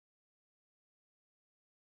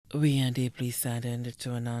We are deeply saddened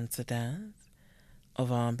to announce the death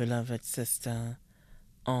of our beloved sister,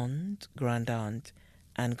 aunt, grandaunt,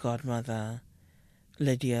 and godmother,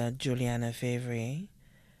 Lydia Juliana Fevrier,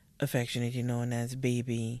 affectionately known as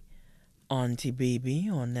Baby, Auntie Baby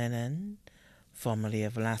or Nenan, formerly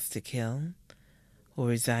of Elastic Hill, who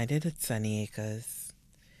resided at Sunny Acres.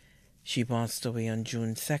 She passed away on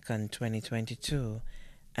June 2nd, 2022,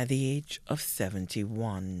 at the age of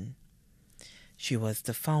 71. She was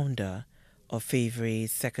the founder of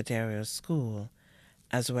Favrier's Secretarial School,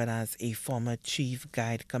 as well as a former Chief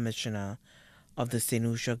Guide Commissioner of the St.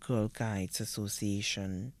 Lucia Girl Guides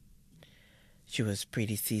Association. She was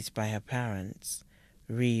predeceased by her parents,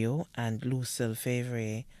 Rio and Lucille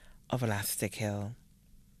Fevrier of Elastic Hill.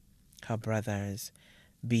 Her brothers,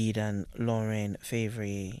 Bede and Lorraine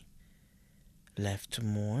Fevrier. Left to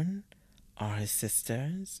mourn are her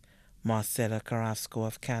sisters, Marcella Carrasco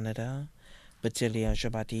of Canada, Batilia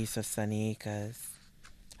Jean-Baptiste of Sunny Acres.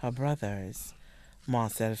 Her brothers,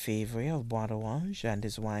 Marcel Fevrier of Bois d'Orange and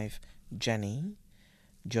his wife Jenny,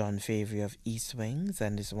 John Fevrier of East Wings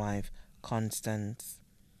and his wife Constance,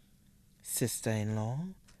 sister-in-law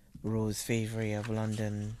Rose Fevrier of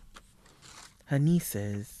London. Her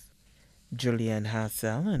nieces, Julianne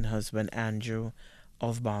Hassel and husband Andrew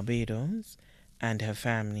of Barbados and her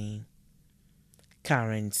family,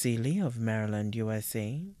 Karen Seeley of Maryland,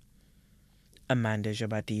 USA, Amanda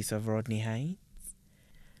Jean-Baptiste of Rodney Heights,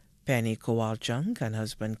 Penny Kowalchuk and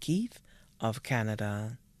husband Keith of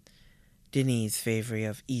Canada, Denise Fevrier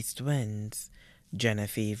of East Winds, Jenna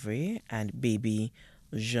Fevrier and baby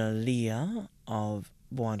Jalia of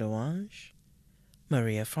Bois d'Orange,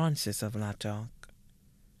 Maria Francis of Lattock,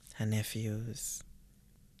 her nephews,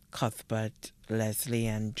 Cuthbert, Leslie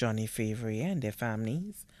and Johnny Fevrier and their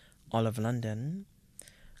families, all of London,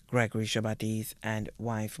 Gregory Jean-Baptiste and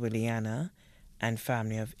wife Williana and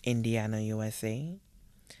family of Indiana, USA,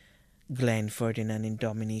 Glenn Ferdinand in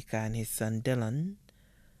Dominica and his son Dylan,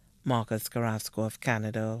 Marcus Carrasco of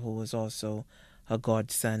Canada, who was also her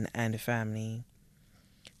godson and family,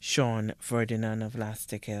 Sean Ferdinand of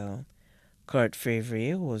Elastic Hill, Kurt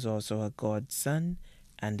Fevrier, who was also her godson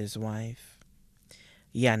and his wife,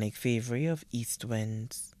 Yannick Fevrier of East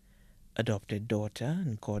Winds, adopted daughter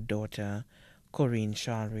and goddaughter Corinne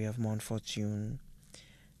Charlery of Montfortune,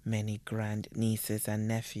 many grand-nieces and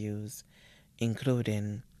nephews,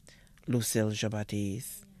 including Lucille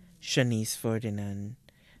Jean-Baptiste, Shanice Ferdinand,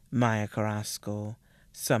 Maya Carrasco,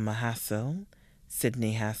 Summer Hassel,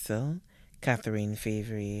 Sydney Hassel, Catherine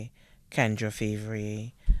Fevrier, Kendra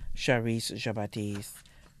Fevrier, Charisse Jean-Baptiste,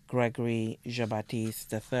 Gregory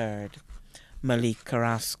Jean-Baptiste III, Malik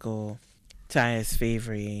Carrasco, Thais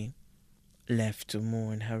Fevrier. Left to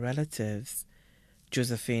mourn her relatives,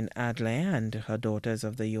 Josephine Adler and her daughters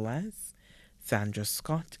of the U.S., Sandra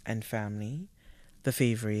Scott and family, the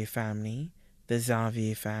Fevrier family, the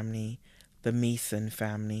Xavier family, the Mason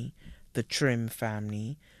family, the Trim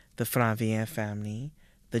family, the Flavier family,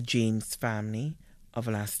 the James family of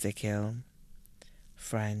Elastic Hill.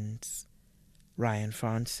 Friends, Ryan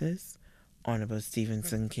Francis, Honorable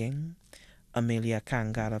Stevenson King, Amelia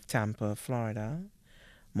Kangal of Tampa, Florida,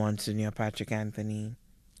 Monsignor Patrick Anthony,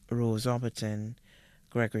 Rose Overton,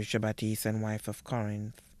 Gregory Jean-Baptiste and wife of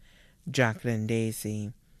Corinth, Jacqueline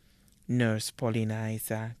Daisy, Nurse Paulina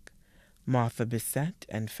Isaac, Martha Bissett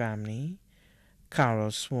and family,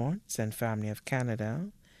 Carol Swartz and family of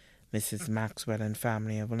Canada, Mrs. Maxwell and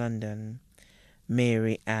family of London,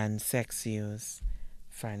 Mary Ann Sexius,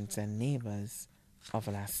 friends and neighbors of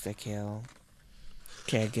Elastic Hill.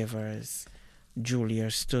 Caregivers,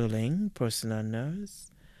 Julia Sterling, personal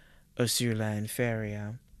nurse, Ursula and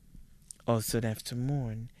Feria. Also left to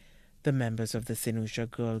mourn the members of the St. Lucia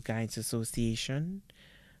Girl Guides Association,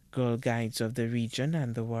 Girl Guides of the region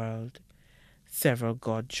and the world, several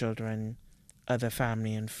godchildren, other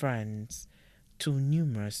family and friends, too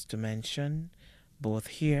numerous to mention, both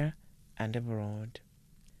here and abroad.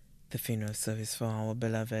 The funeral service for our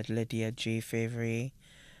beloved Lydia J. Fevrier,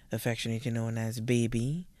 affectionately known as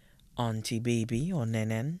Baby, Auntie Baby or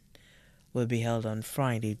Nenen, will be held on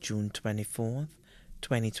Friday, June 24th,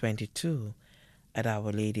 2022, at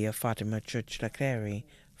Our Lady of Fatima Church, La Claire,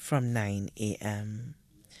 from 9 a.m.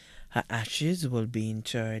 Her ashes will be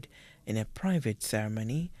interred in a private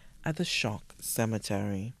ceremony at the Shock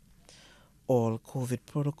Cemetery. All COVID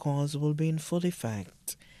protocols will be in full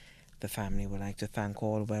effect. The family would like to thank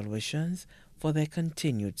all well-wishers for their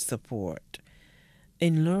continued support.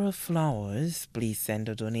 In lieu of flowers, please send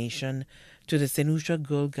a donation to the St. Lucia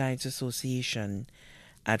Girl Guides Association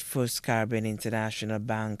at First Caribbean International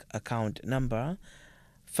Bank account number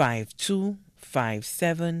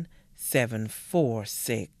 5257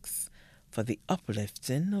 746 for the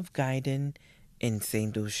uplifting of guiding in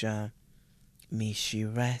St. Lucia. May she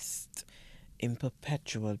rest in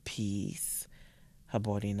perpetual peace. Her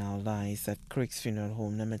body now lies at Crick's Funeral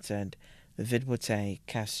Home Limited, Vidwootay,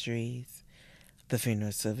 Castries. The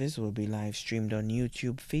funeral service will be live streamed on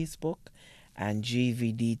YouTube, Facebook, and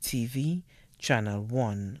GVD TV, channel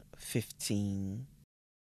 115.